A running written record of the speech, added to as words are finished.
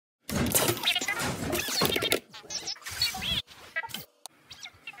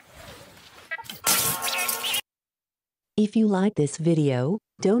If you like this video,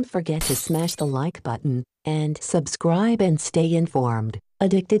 don't forget to smash the like button and subscribe and stay informed.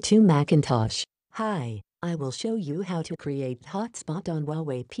 Addicted to Macintosh. Hi, I will show you how to create hotspot on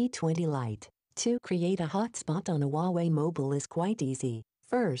Huawei P20 Lite. To create a hotspot on a Huawei mobile is quite easy.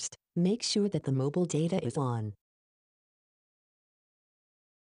 First, make sure that the mobile data is on.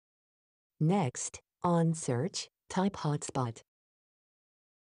 Next, on search, type hotspot.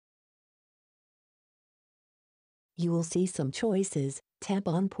 You will see some choices. Tap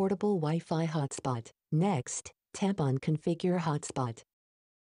on Portable Wi-Fi Hotspot. Next, tap on Configure Hotspot.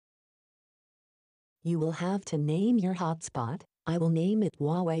 You will have to name your hotspot. I will name it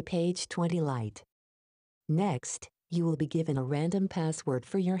Huawei P20 Lite. Next, you will be given a random password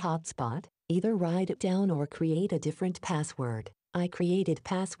for your hotspot. Either write it down or create a different password. I created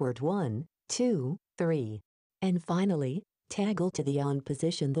password 1, 2, 3. And finally, toggle to the on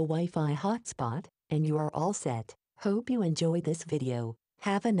position the Wi-Fi hotspot, and you are all set. Hope you enjoyed this video.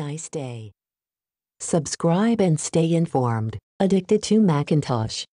 Have a nice day. Subscribe and stay informed. Addicted to Macintosh.